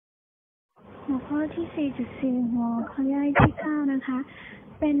หัวข้อที่ 4.4 หัวข้อย่อยที่ 9 นะคะ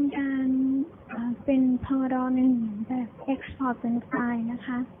เป็นการเป็นพงด.1 แบบ Export เป็นไฟล์นะค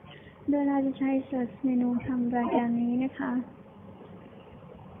ะโดยเราจะใช้ Search เมนูทำรายการนี้นะคะ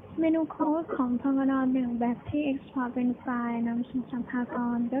เมนูโค้ดของพงด.1 แบบที่ Export เป็นไฟล์นำส่งสัมภาก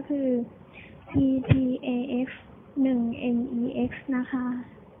รก็คือ PTAX1NEX นะคะ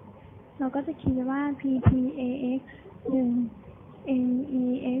เราก็จะคีย์ว่า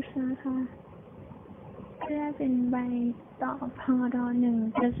PTAX1NEX นะคะเพื่อเป็นใบต่อพงด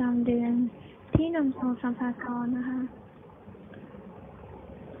.1 ประจำเดือนที่นำส่งสัมภากรนะคะ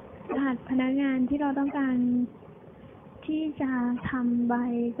รหัสพนักงานที่เราต้องการที่จะทำใบ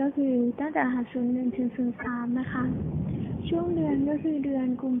ก็คือตั้งแต่รหัส01 ถึง 03 นะคะช่วงเดือนก็คือเดือน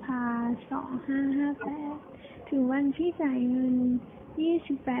กุมภาพันธ์ 2558 ถึงวันที่จ่ายเงิน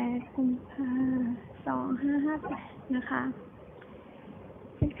 28 กุมภาพันธ์ 2558 นะคะ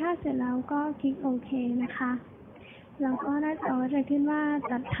เสร็จค่าเสร็จแล้วก็คลิกโอเคนะคะแล้วก็หน้าจอจะขึ้นว่า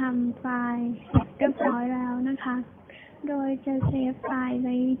จัดทำไฟล์เรียบร้อยแล้วนะคะโดยจะเซฟไฟล์ไ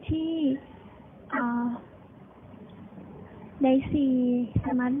ว้ที่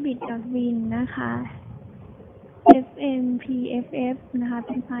SmartBiz.win นะคะ fmpff นะคะเ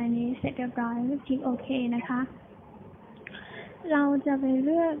ป็นไฟล์นี้เสร็จเรียบร้อยคลิกโอเคนะคะเราจะไปเ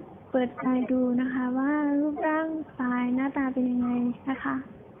ลือกเปิดไฟล์ดูนะคะว่ารูปร่างไฟล์หน้าตาเป็นยังไงนะคะ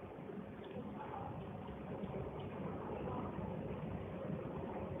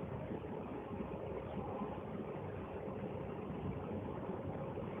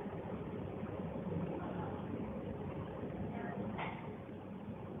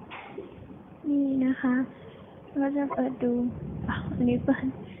นี่นะคะเราจะเปิดดูอันนี้เปิด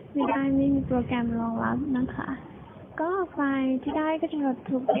ไม่ได้ไม่มีโปรแกรมรองรับนะคะก็ไฟล์ที่ได้ก็จะ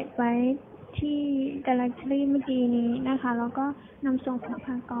ถูกเก็บไว้ที่ directory เมื่อกี้นี้นะคะแล้วก็นำส่งสัมภ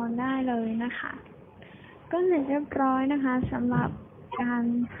ากรได้เลยนะคะก็เสร็จเรียบร้อยนะคะสำหรับการ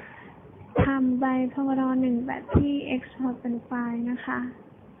ทำใบพงด.1 แบบที่ export เป็นไฟล์นะคะ